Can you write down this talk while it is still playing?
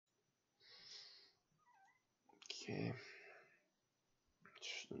Okay.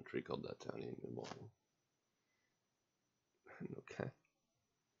 Shouldn't record that early in the morning. Okay.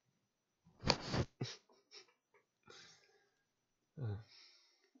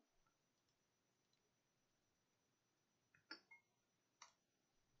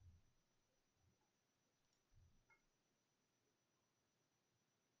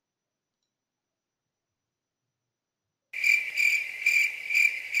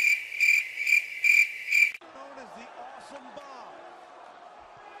 Known as the awesome bomb.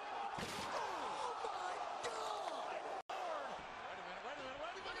 Oh my God! Wait a minute,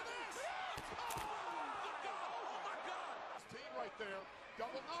 look at this! Oh my God! Team right there,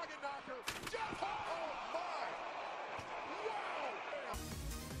 double noggin knocker. Just, oh my! Wow!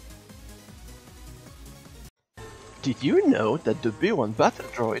 Did you know that the B1 Battle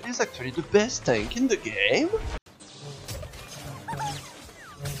Droid is actually the best tank in the game?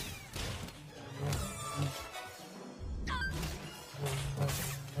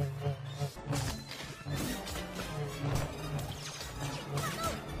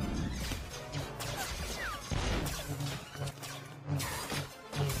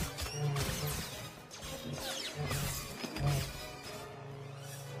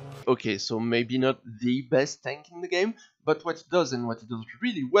 Okay, so maybe not the best tank in the game, but what it does and what it does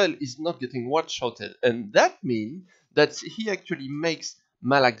really well is not getting one-shotted, and that means that he actually makes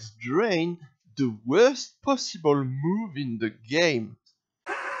Malak's Drain the worst possible move in the game.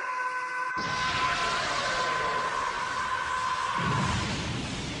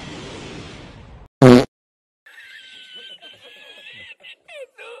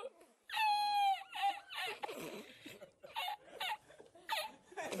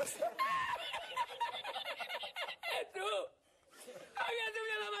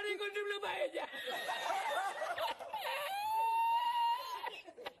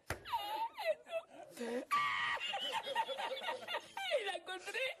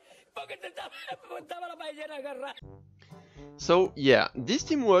 So yeah, this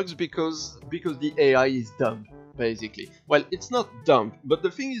team works because the AI is dumb, basically. Well, it's not dumb, but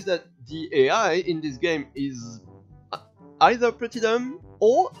the thing is that the AI in this game is either pretty dumb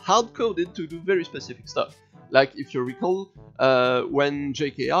or hard-coded to do very specific stuff. Like, if you recall, when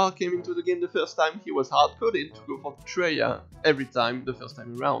JKR came into the game the first time, he was hard-coded to go for Treya every time, the first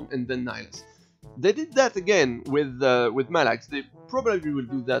time around, and then Nihilus. They did that again with Malak. They probably will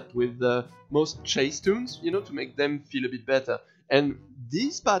do that with most chase tunes, you know, to make them feel a bit better. And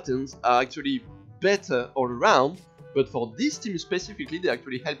these patterns are actually better all around, but for this team specifically, they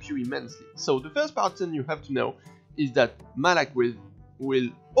actually help you immensely. So the first pattern you have to know is that Malak will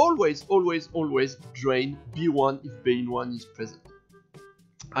always drain B1 if B1 is present.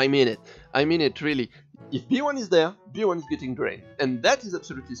 I mean it really. If B1 is there, B1 is getting drained, and that is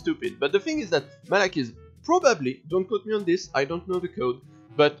absolutely stupid. But the thing is that Malak is probably, don't quote me on this, I don't know the code,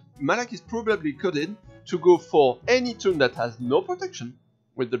 but Malak is probably coded to go for any tune that has no protection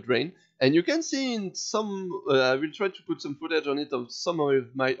with the drain. And you can see in some, I will try to put some footage on it of some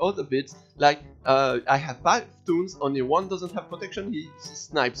of my other bits, like I have 5 tunes, only one doesn't have protection, he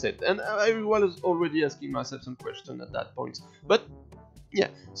snipes it. And I was already asking myself some questions at that point. But yeah,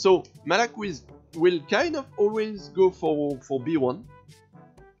 so Malak will kind of always go for B1,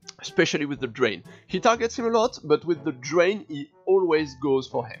 especially with the drain. He targets him a lot, but with the drain he always goes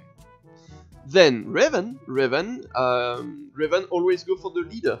for him. Then Raven always go for the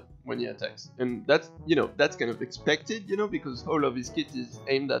leader when he attacks, and that's, you know, that's kind of expected, you know, because all of his kit is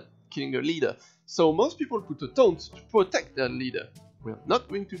aimed at killing a leader. So most people put a taunt to protect their leader. We're not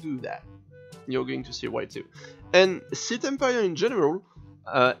going to do that. You're going to see why too. And Sith Empire in general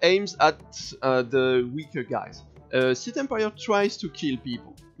aims at the weaker guys. Sith Empire tries to kill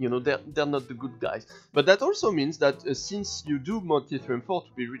people. You know, they're not the good guys. But that also means that since you do mod T3 M4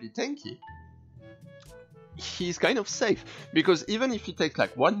 to be really tanky, he's kind of safe, because even if he takes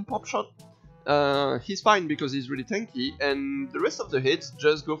like one pop shot, he's fine because he's really tanky, and the rest of the hits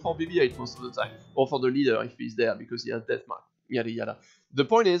just go for BB-8 most of the time, or for the leader if he's there because he has deathmark, yada yada. The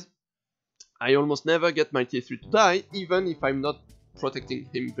point is, I almost never get my T3 to die, even if I'm not protecting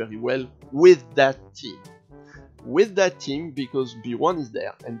him very well with that team. Because B1 is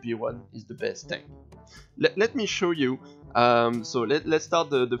there, and B1 is the best tank. Let me show you, so let's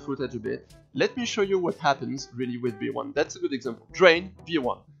start the footage a bit. Let me show you what happens really with B1. That's a good example. Drain,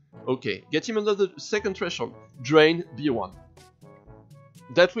 B1. Okay, get him under the second threshold. Drain, B1.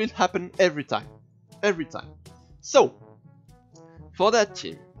 That will happen every time. Every time. So, for that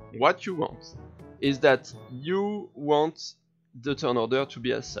team, what you want is that you want the turn order to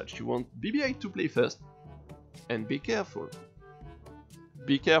be as such. You want BB-8 to play first, and be careful.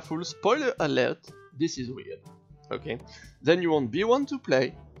 Be careful, spoiler alert, this is weird. Okay, then you want B1 to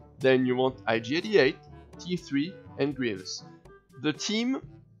play, then you want IG88, T3, and Grievous. The team,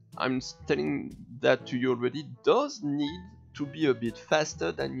 I'm telling that to you already, does need to be a bit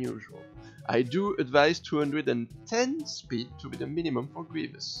faster than usual. I do advise 210 speed to be the minimum for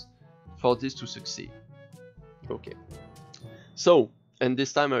Grievous, for this to succeed. Okay, so, and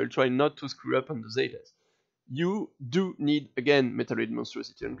this time I will try not to screw up on the Zetas. You do need, again, Meteoroid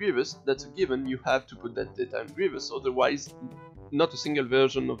Monstrosity on Grievous. That's a given, you have to put that data on Grievous, otherwise not a single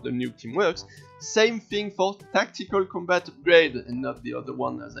version of the Nuke team works. Same thing for Tactical Combat Upgrade, and not the other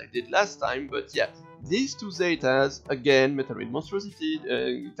one as I did last time, but yeah. These two Zetas, again, Meteoroid Monstrosity,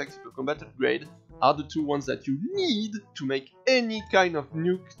 Tactical Combat Upgrade, are the two ones that you need to make any kind of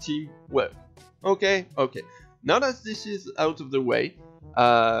Nuke team work. Okay? Okay. Now that this is out of the way,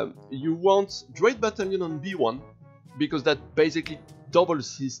 you want Droid Battalion on B1, because that basically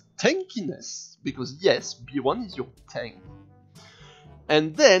doubles his tankiness, because yes, B1 is your tank.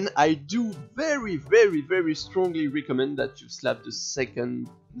 And then I do very, very, very strongly recommend that you slap the second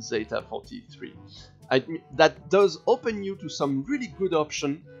Zeta 43. That does open you to some really good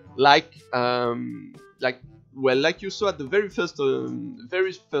option, like you saw at the very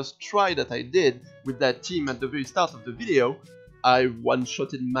first try that I did with that team at the very start of the video. I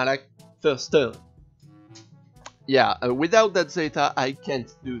one-shotted Malak first turn. Yeah, without that Zeta, I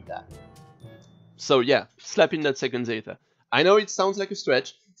can't do that. So yeah, slapping that second Zeta. I know it sounds like a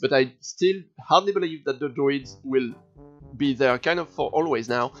stretch, but I still hardly believe that the droids will be there kind of for always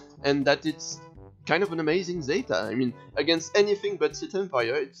now, and that it's kind of an amazing Zeta. I mean, against anything but Sith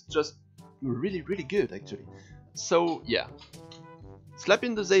Empire, it's just really, really good, actually. So yeah,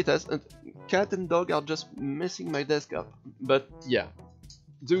 slapping the Zetas, and cat and dog are just messing my desk up, but yeah,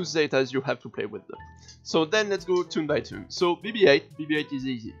 those Zetas, you have to play with them. So then let's go tune by tune. So BB-8 is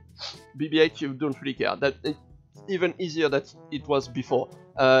easy. BB-8 you don't really care, that it's even easier than it was before.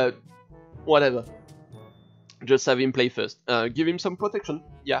 Whatever, just have him play first. Give him some protection,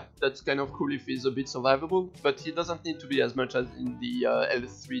 yeah, that's kind of cool if he's a bit survivable, but he doesn't need to be as much as in the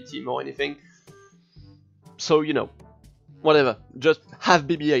L3 team or anything. So, you know, whatever, just have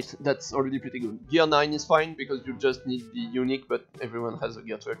BB-8, that's already pretty good. Gear 9 is fine, because you just need the unique, but everyone has a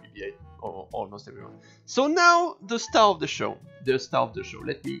Gear 12 BB-8, or almost everyone. So now, the star of the show.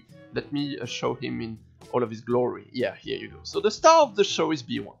 Let me show him in all of his glory. Yeah, here you go. So the star of the show is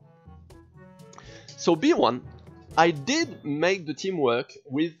B1. So B1, I did make the team work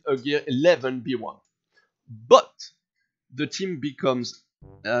with a Gear 11 B1, but the team becomes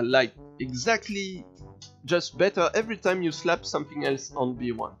like exactly just better every time you slap something else on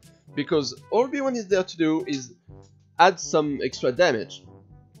B1, because all B1 is there to do is add some extra damage.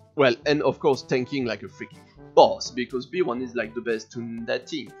 Well, and of course tanking like a freaking boss, because B1 is like the best in that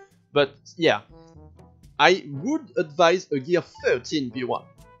team. But yeah, I would advise a Gear 13 B1,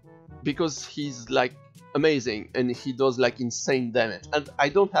 because he's like amazing and he does like insane damage, and I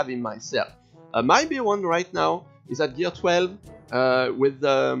don't have him myself. My B1 right now is at Gear 12 with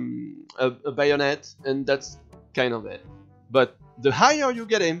a bayonet, and that's kind of it. But the higher you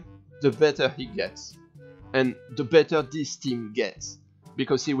get him, the better he gets, and the better this team gets,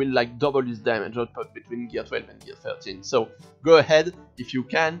 because he will like double his damage output between Gear 12 and Gear 13. So go ahead, if you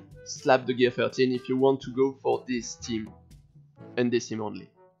can, slap the Gear 13 if you want to go for this team, and this team only.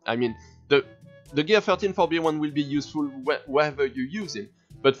 I mean, the Gear 13 for B1 will be useful wherever you use him,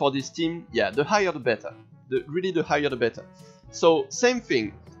 but for this team, yeah, the higher the better. Really the higher the better. So, same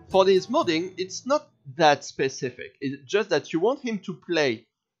thing. For this modding, it's not that specific. It's just that you want him to play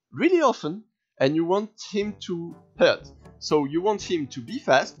really often, and you want him to hurt. So you want him to be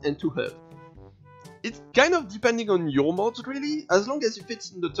fast and to hurt. It's kind of depending on your mods, really. As long as it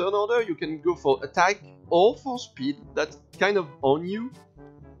fits in the turn order, you can go for attack or for speed. That's kind of on you.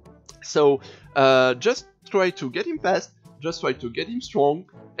 So just try to get him fast, just try to get him strong,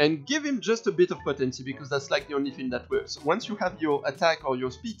 and give him just a bit of potency, because that's like the only thing that works. Once you have your attack or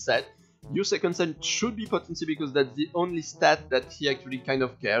your speed set, your second set should be potency, because that's the only stat that he actually kind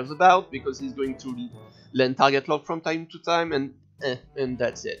of cares about, because he's going to land target lock from time to time, and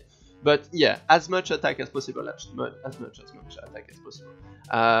that's it. But yeah, as much attack as possible, as much attack as possible.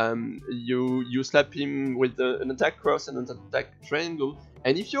 You slap him with an attack cross and an attack triangle,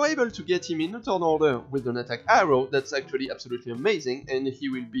 and if you're able to get him in a turn order with an attack arrow, that's actually absolutely amazing, and he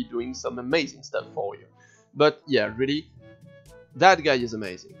will be doing some amazing stuff for you. But yeah, really, that guy is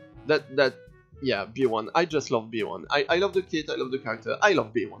amazing. Yeah, B1, I just love B1. I love the kit, I love the character, I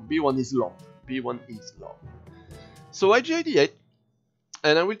love B1. B1 is love. So IG88,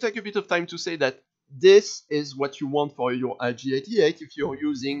 and I will take a bit of time to say that this is what you want for your IG88 if you're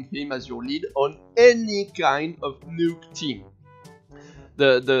using him as your lead on any kind of Nuke team.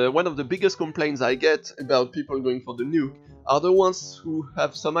 One of the biggest complaints I get about people going for the Nuke are the ones who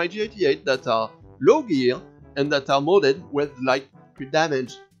have some IG88 that are low gear and that are modded with like crit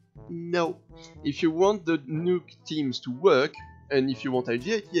damage. No. If you want the Nuke teams to work, and if you want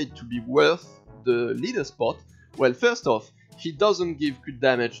IG88 to be worth the leader spot, well, first off, he doesn't give crit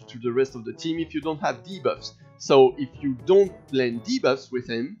damage to the rest of the team if you don't have debuffs. So if you don't blend debuffs with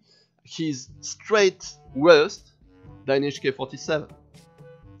him, he's straight worse than HK47.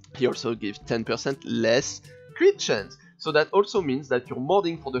 He also gives 10% less crit chance. So that also means that your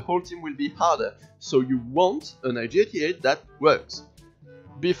modding for the whole team will be harder. So you want an IG88 that works.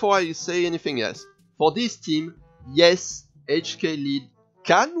 Before I say anything else, for this team, yes, HK lead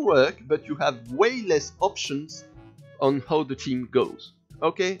can work, but you have way less options on how the team goes.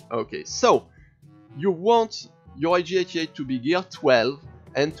 Okay? Okay, so you want your IG88 to be gear 12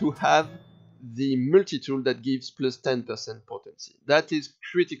 and to have the multi-tool that gives plus 10% potency. That is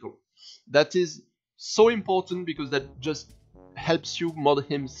critical. That is so important because that just helps you mod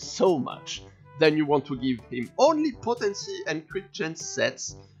him so much. Then you want to give him only potency and crit chance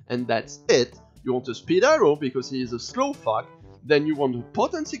sets, and that's it. You want a speed arrow because he is a slow fuck. Then you want a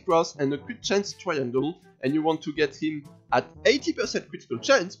potency cross and a crit chance triangle, and you want to get him at 80% critical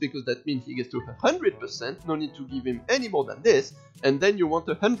chance because that means he gets to 100%, no need to give him any more than this, and then you want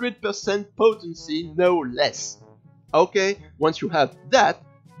 100% potency, no less. Okay, once you have that,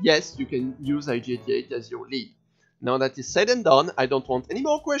 yes, you can use IG88 as your lead. Now that is said and done, I don't want any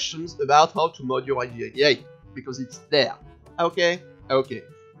more questions about how to mod your IG88, because it's there. Okay? Okay.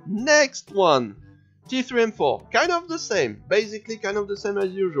 Next one. T3M4, kind of the same, basically kind of the same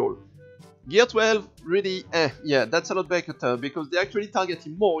as usual. Gear 12, really, yeah, that's a lot better, because they actually target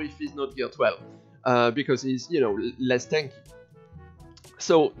him more if he's not Gear 12, because he's, you know, less tanky.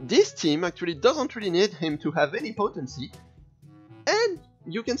 So this team actually doesn't really need him to have any potency, and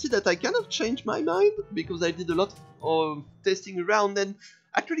you can see that I kind of changed my mind, because I did a lot of testing around, and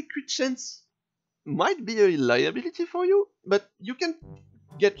actually crit chance might be a liability for you, but you can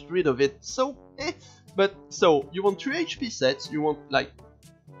get rid of it, so But, so, you want 3 HP sets, you want like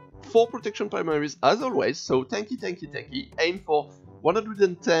 4 protection primaries as always, so tanky, tanky, tanky, aim for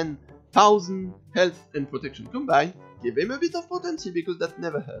 110,000 health and protection combined, give him a bit of potency because that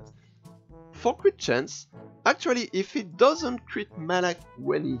never hurts. For crit chance, actually if it doesn't crit Malak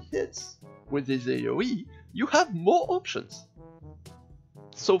when he hits with his AoE, you have more options.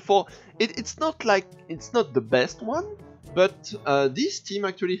 So for, it's not like, it's not the best one, but this team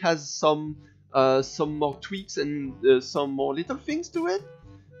actually has some more tweaks and some more little things to it.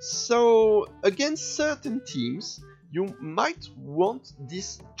 So against certain teams, you might want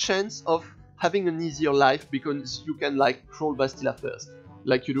this chance of having an easier life because you can like crawl Bastilla first,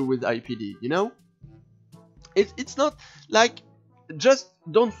 like you do with IPD, you know? It's not like, just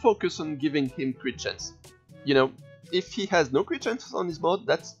don't focus on giving him crit chance. You know, if he has no crit chance on his mod,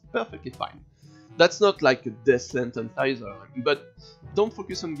 that's perfectly fine. That's not like a death sentence either, but don't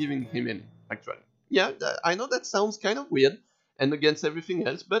focus on giving him any, actually. Yeah, I know that sounds kind of weird and against everything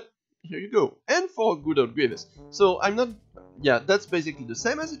else, but here you go. And for good old Grievous. So I'm not, yeah, that's basically the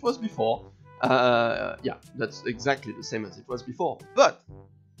same as it was before. Yeah, that's exactly the same as it was before. But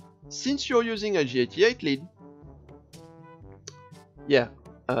since you're using IG88 lead, yeah,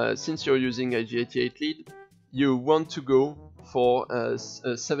 since you're using IG88 lead, you want to go for a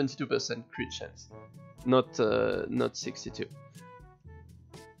 72% crit chance, not 62.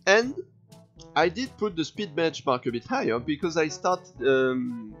 And I did put the speed benchmark a bit higher because I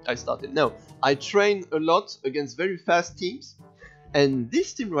train a lot against very fast teams, and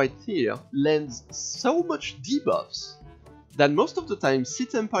this team right here lands so much debuffs that most of the time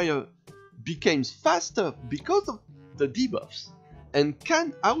Sith Empire becomes faster because of the debuffs and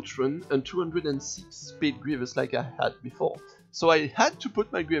can outrun a 206 speed Grievous like I had before. So I had to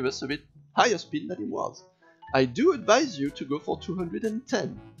put my Grievous a bit higher speed than it was. I do advise you to go for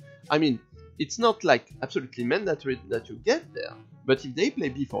 210. I mean, it's not like absolutely mandatory that you get there, but if they play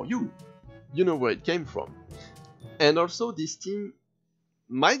before you, you know where it came from. And also this team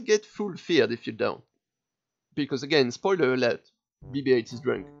might get full feared if you don't. Because again, spoiler alert, BB8 is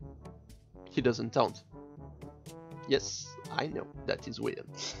drunk. He doesn't taunt. Yes, I know, that is weird.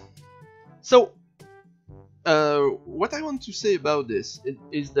 So, what I want to say about this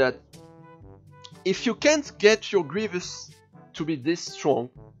is that if you can't get your Grievous to be this strong,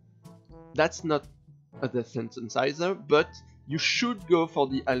 that's not a death sentence either, but you should go for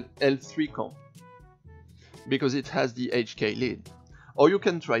the L3 comp because it has the HK lead. Or you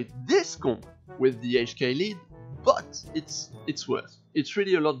can try this comp with the HK lead, but it's worse. It's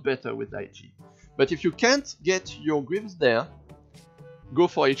really a lot better with IG. But if you can't get your grips there, go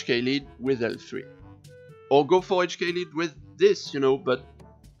for HK lead with L3. Or go for HK lead with this, you know, but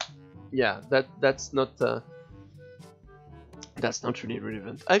yeah, that's not really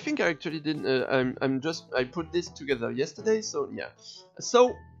relevant. I think I actually didn't. I put this together yesterday, so yeah.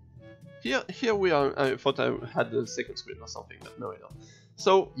 So here we are. I thought I had a second screen or something, but no, I don't.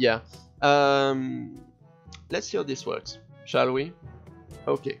 So yeah, let's see how this works, shall we?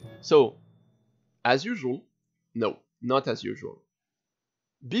 Okay. So as usual, no, not as usual.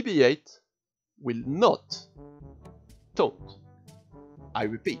 BB8 will not taunt. I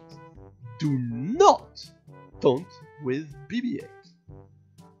repeat, do not taunt with BB8.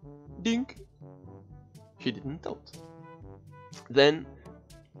 Dink. He didn't taunt. Then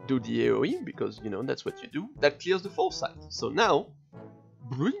do the AoE, because you know that's what you do. That clears the foresight. So now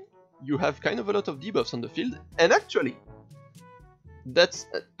you have kind of a lot of debuffs on the field, and actually that's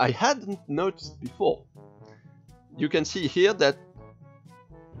I hadn't noticed before. You can see here that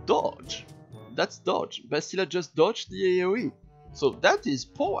dodge. That's dodge. Bastila just dodged the AoE. So that is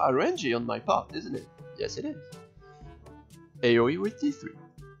poor RNG on my part, isn't it? Yes, it is. AoE with T3.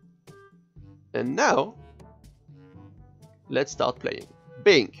 And now, let's start playing.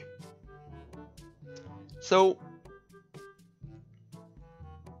 Bing! So,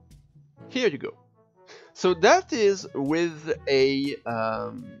 here you go. So that is with a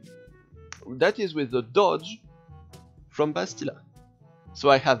dodge from Bastila. So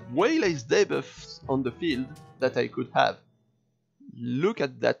I have way less debuffs on the field that I could have. Look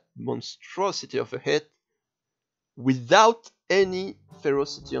at that monstrosity of a hit without any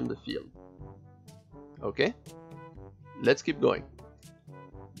ferocity on the field. Okay, let's keep going.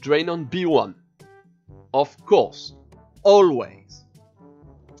 Drain on B1, of course, always.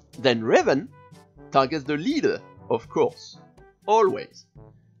 Then Raven targets the leader, of course, always.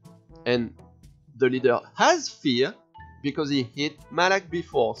 And the leader has fear because he hit Malak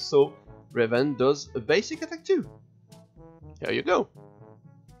before, so Raven does a basic attack too. Here you go.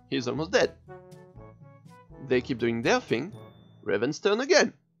 He's almost dead. They keep doing their thing. Raven's turn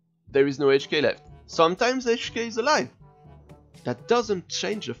again. There is no HK left. Sometimes HK is alive. That doesn't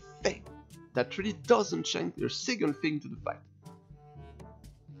change a thing. That really doesn't change a single thing to the fight.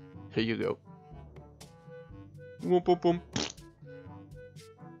 Here you go. Boom, boom, boom.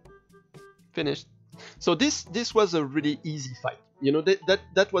 Finished. So this was a really easy fight. You know,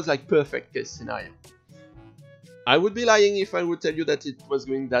 that was like perfect case scenario. I would be lying if I would tell you that it was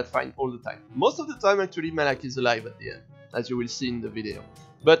going that fine all the time. Most of the time, actually, Malak is alive at the end, as you will see in the video.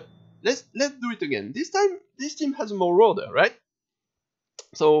 But let's do it again. This time, this team has a Marauder, right?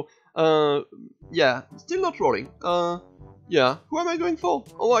 So, yeah, still not rolling. Yeah, who am I going for?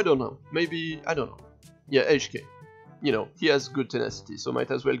 Oh, I don't know. Maybe, I don't know. Yeah, HK. You know, he has good tenacity, so might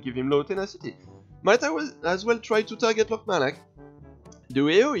as well give him low tenacity. Might as well try to target lock Malak. Do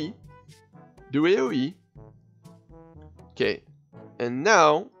AoE. Do AoE. Okay, and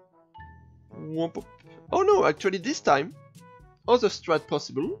now... Oh no, actually this time, other strat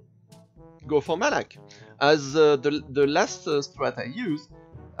possible, go for Malak. As the last strat I used,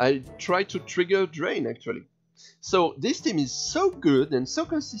 I tried to trigger Drain actually. So this team is so good and so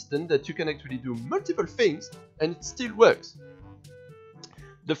consistent that you can actually do multiple things and it still works.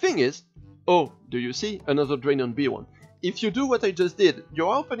 The thing is, oh, do you see? Another Drain on B1. If you do what I just did,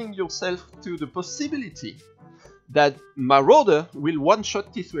 you're opening yourself to the possibility that Marauder will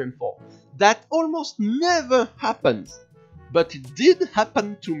one-shot T3 and 4. That almost never happens, but it did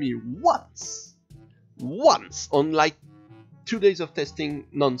happen to me once. Once, on like 2 days of testing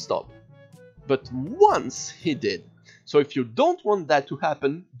non-stop. But once he did. So if you don't want that to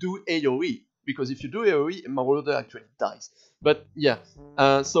happen, do AoE. Because if you do AoE, Marauder actually dies. But yeah,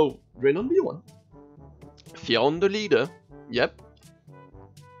 so Drain on B1. Fear on the leader. Yep.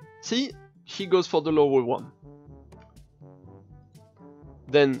 See, he goes for the lower one.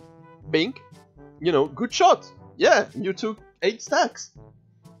 Then Bink, you know, good shot. Yeah, you took 8 stacks.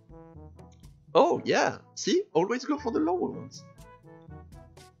 Oh yeah, see, always go for the lower ones.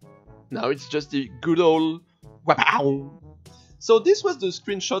 Now it's just the good old wow. So this was the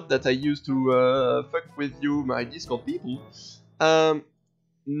screenshot that I used to fuck with you, my Discord people.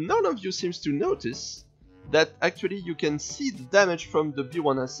 None of you seems to notice that actually you can see the damage from the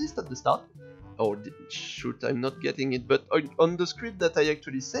B1 assist at the start. Oh, shoot, I'm not getting it, but on the script that I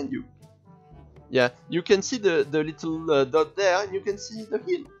actually sent you. Yeah, you can see the little dot there, and you can see the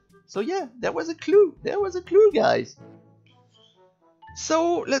heal. So yeah, there was a clue. There was a clue, guys.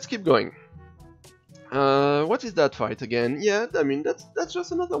 So let's keep going. What is that fight again? Yeah, I mean that's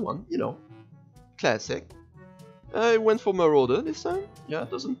just another one, you know. classic. I went for Marauder this time. Yeah,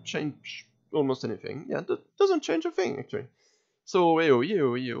 doesn't change almost anything. Yeah, doesn't change a thing actually. So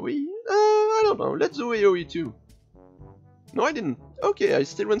AoE. I don't know. Let's do AoE too. No, I didn't. Okay, I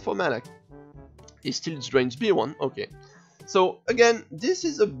still went for Malak. He still drains B1. Okay. So again, this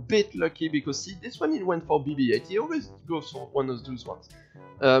is a bit lucky because see, this one he went for BB8. He always goes for one of those ones.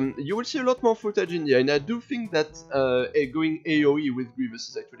 You will see a lot more footage in there, and I do think that going AoE with Grievous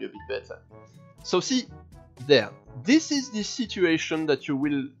is actually a bit better. So see, there. This is the situation that you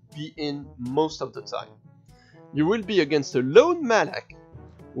will be in most of the time. You will be against a lone Malak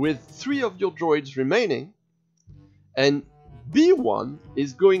with 3 of your droids remaining, and B1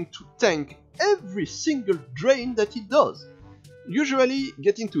 is going to tank every single drain that he does. Usually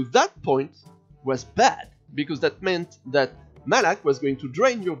getting to that point was bad, because that meant that Malak was going to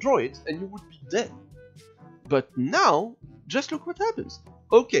drain your droids and you would be dead. But now, just look what happens.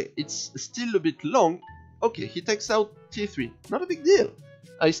 Okay, it's still a bit long. Okay, he takes out T3. Not a big deal.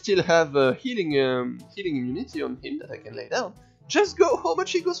 I still have healing immunity on him that I can lay down. Just go how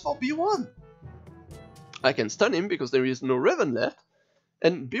much he goes for B1. I can stun him because there is no Revan left.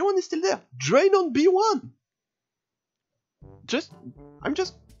 And B1 is still there. Drain on B1.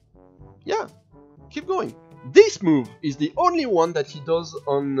 Yeah, keep going. This move is the only one that he does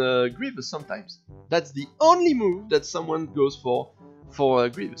on Grievous sometimes. That's the only move that someone goes for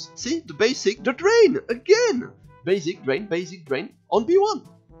Grievous. See, the basic, the drain, again! Basic, drain on B1.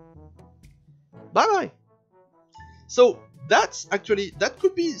 Bye-bye. So, that's actually, that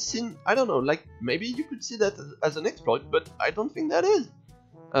could be seen, I don't know, like, maybe you could see that as an exploit, but I don't think that is.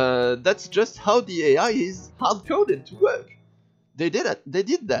 That's just how the AI is hard-coded to work. They did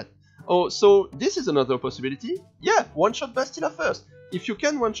that. Oh, so this is another possibility. Yeah, one-shot Bastila first. If you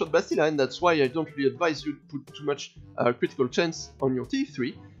can one-shot Bastila, and that's why I don't really advise you to put too much critical chance on your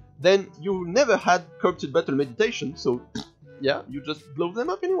T3, then you never had corrupted battle meditation, so yeah, you just blow them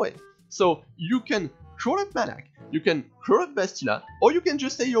up anyway. So you can crawl at Malak, you can crawl at Bastila, or you can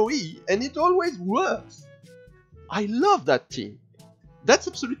just AoE, and it always works. I love that team. That's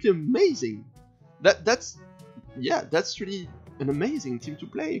absolutely amazing. That's really an amazing team to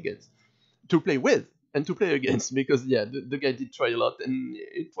play against, to play with, and to play against, because yeah, the guy did try a lot, and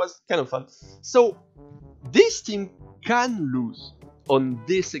it was kind of fun. So this team can lose on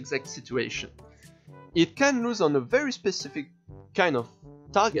this exact situation. It can lose on a very specific kind of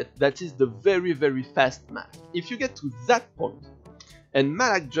target, that is the very, very fast Malak. If you get to that point, and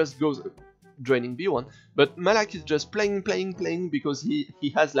Malak just goes draining B1, but Malak is just playing because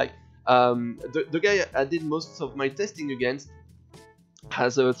he has like, the guy I did most of my testing against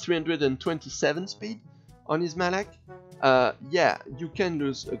has a 327 speed on his Malak. Yeah, you can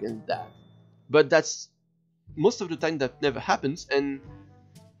lose against that, but that's most of the time that never happens, and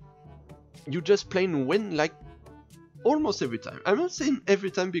you just plain win like almost every time. I'm not saying every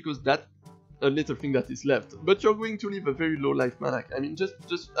time because that's a little thing that is left, but you're going to leave a very low life Malak. I mean,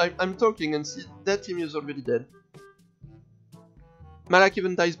 I'm talking and see that team is already dead. Malak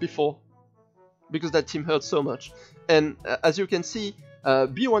even dies before because that team hurts so much, and as you can see,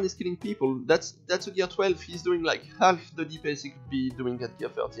 B1 is killing people. That's a gear 12. He's doing like half the DPS he could be doing at gear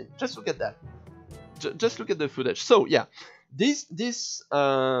 13. Just look at that. Just look at the footage. So yeah, these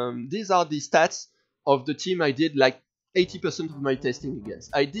are the stats of the team I did like 80% of my testing against.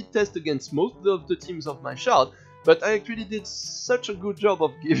 I did test against most of the teams of my shard, but I actually did such a good job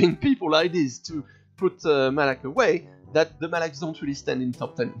of giving people ideas to put Malak away that the Malaks don't really stand in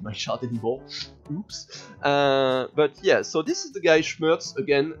top 10 in my shard anymore. Oops. But yeah, so this is the guy Schmerz,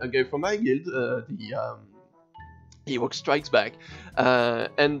 again, a guy from my guild, Ewok Strikes Back,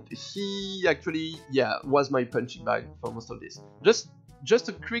 and he actually, yeah, was my punching bag for most of this. Just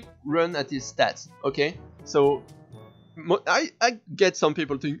a quick run at his stats, okay? So I get some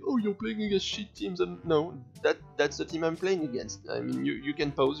people think, oh, you're playing against shit teams, and no, that's the team I'm playing against. I mean, you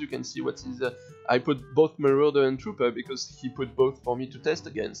can pause, you can see what's his. I put both Marauder and Trooper because he put both for me to test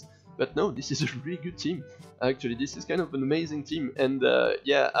against. But no, this is a really good team. Actually, this is kind of an amazing team, and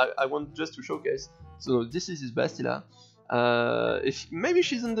yeah, I want just to showcase. So this is his Bastila. Maybe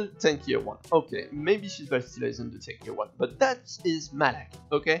she's in the tank year 1. Okay, maybe she's Bastila is in the tank year 1, but that is Malak.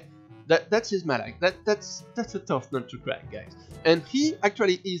 Okay, that's his Malak. That's a tough nut to crack, guys. And he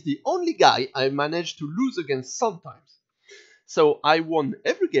actually is the only guy I managed to lose against sometimes. So I won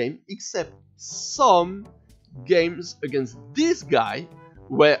every game except some games against this guy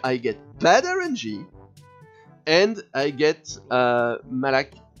where I get bad RNG and I get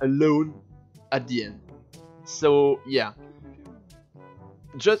Malak alone at the end. So yeah,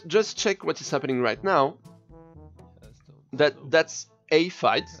 just check what is happening right now. That's a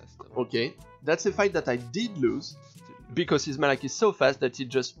fight. Okay, That's a fight that I did lose because his Malak is so fast that he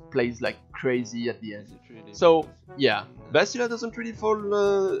just plays like crazy at the end. So yeah, Bastila doesn't really fall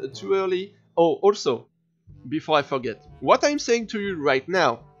too early. Oh, also, before I forget, what I'm saying to you right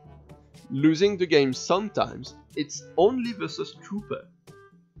now, losing the game sometimes, it's only versus Trooper.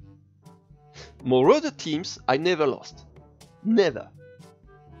 More other teams, I never lost. Never.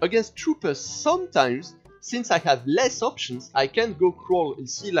 Against Troopers, sometimes, since I have less options, I can go crawl and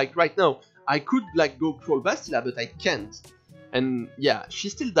see, like right now, I could like go crawl Bastila, but I can't. And yeah, she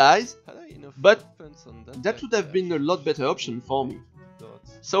still dies, but that would have been a lot better option for me.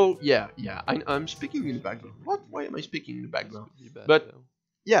 So yeah, I'm speaking in the background. What? Why am I speaking in the background? But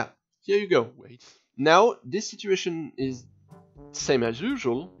yeah, here you go. Now this situation is same as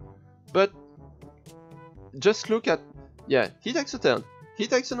usual, but just look at, yeah, he takes a turn, he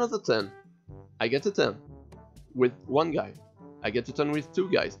takes another turn, I get a turn with one guy, I get a turn with two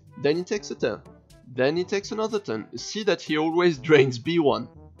guys, then he takes a turn, then he takes another turn. See that he always drains B1.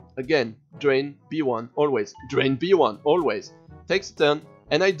 Again, drain B1, always. Drain B1, always. Takes a turn,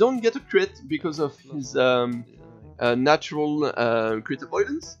 and I don't get a crit because of his natural crit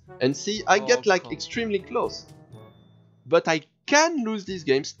avoidance. And see, I get like extremely close. But I can lose these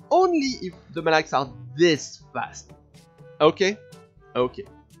games only if the Malaks are this fast. Okay? Okay.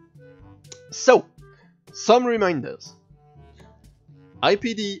 So, some reminders.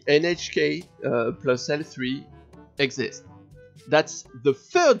 IPD, NHK plus L3 exist. That's the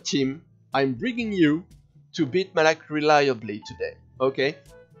third team I'm bringing you to beat Malak reliably today. Okay?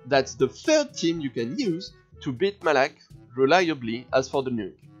 That's the third team you can use to beat Malak reliably as for the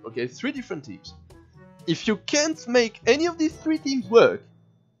Nuke. Okay? 3 different teams. If you can't make any of these 3 teams work,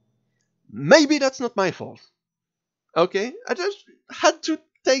 maybe that's not my fault. Okay? I just had to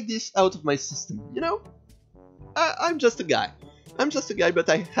take this out of my system, you know? I'm just a guy. I'm just a guy, but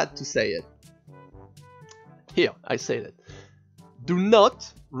I had to say it. Here, I say that. Do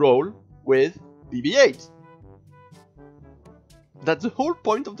not roll with BB-8. That's the whole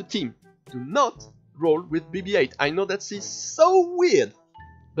point of the team. Do not roll with BB-8. I know that is so weird,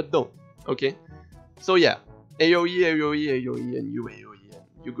 but don't, okay? So yeah, AoE, AoE, AoE, and you AoE,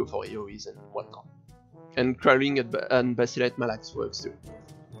 and you go for AoEs and whatnot. And crawling and Bastila Malaks works too.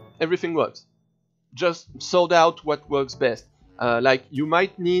 Everything works. Just sort out what works best. Like, you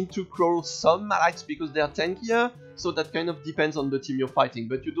might need to crawl some Malaks because they're tankier, so that kind of depends on the team you're fighting,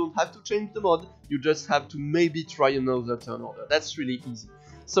 but you don't have to change the mod, you just have to maybe try another turn order. That's really easy.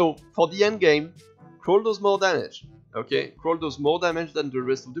 So, for the end game, crawl does more damage, okay? Crawl does more damage than the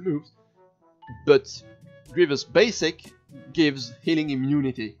rest of the moves, but Grievous Basic gives healing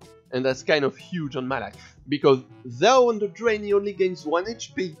immunity, and that's kind of huge on Malak, because though on the drain he only gains 1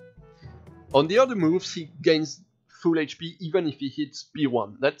 HP, on the other moves he gains full HP even if he hits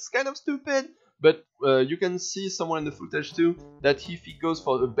B1. That's kind of stupid, but you can see somewhere in the footage too that if he goes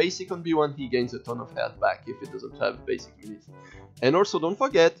for a basic on B1 he gains a ton of health back if it doesn't have basic immunity. And also don't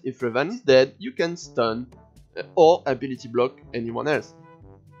forget, if Revan is dead you can stun or ability block anyone else.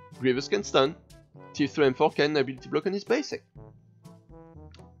 Grievous can stun, T3 and 4 can ability block on his basic.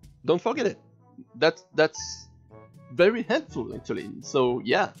 Don't forget it. That's very helpful actually, so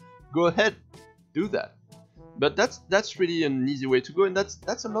yeah, go ahead, do that. But that's really an easy way to go, and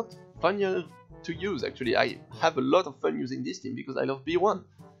that's a lot funnier to use actually. I have a lot of fun using this team because I love B1.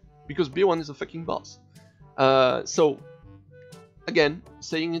 Because B1 is a fucking boss. So, again,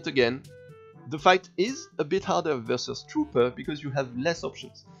 saying it again, the fight is a bit harder versus Trooper because you have less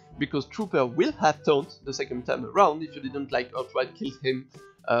options. Because Trooper will have taunt the second time around if you didn't like outright kill him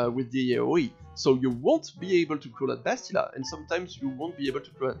with the AoE. So you won't be able to crawl at Bastila, and sometimes you won't be able to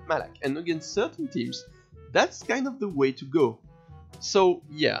crawl at Malak. And against certain teams, that's kind of the way to go. So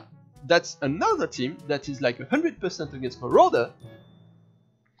yeah, that's another team that is like 100% against Marauder,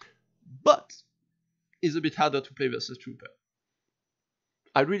 but is a bit harder to play versus Trooper.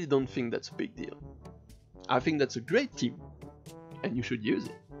 I really don't think that's a big deal. I think that's a great team, and you should use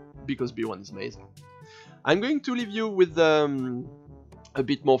it, because B1 is amazing. I'm going to leave you with a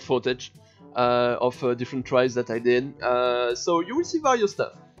bit more footage of different tries that I did, so you will see various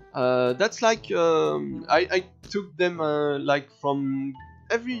stuff. That's like, I took them like from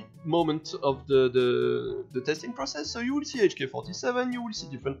every moment of the testing process, so you will see HK47, you will see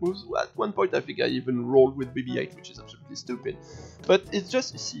different moves. At one point I think I even rolled with BB-8, which is absolutely stupid, but it's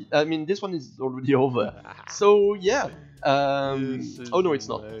just, see, I mean, this one is already over, so yeah, oh no it's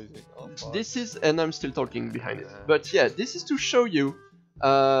not, this is, and I'm still talking behind it, but yeah, this is to show you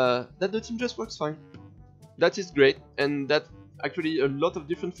that the team just works fine. That is great, and that actually a lot of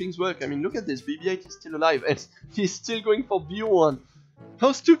different things work. I mean, look at this, BB-8 is still alive and he's still going for B1.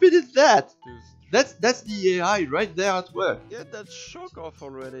 How stupid is that? Dude, That's the AI right there at work. get that shock off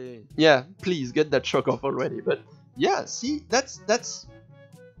already. Yeah, please get that shock off already. But yeah, see, that's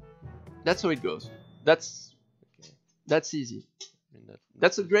how it goes. That's easy. I mean,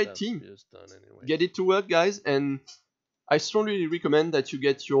 That's a great team. Just done anyway. Get it to work, guys, and I strongly recommend that you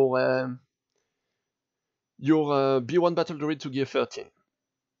get your B1 Battle Druid to gear 13.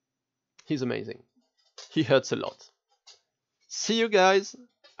 He's amazing. He hurts a lot. See you guys.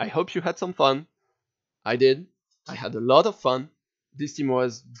 I hope you had some fun. I did. I had a lot of fun. This team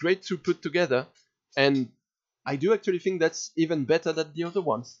was great to put together, and I do actually think that's even better than the other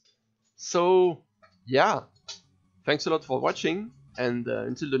ones. So, yeah. Thanks a lot for watching, and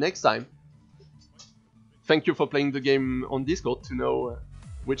until the next time. Thank you for playing the game on Discord to know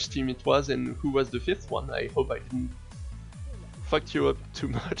which team it was and who was the fifth one. I hope I didn't fuck you up too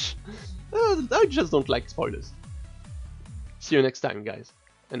much. I just don't like spoilers. See you next time, guys,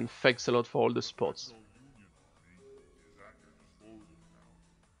 and thanks a lot for all the supports.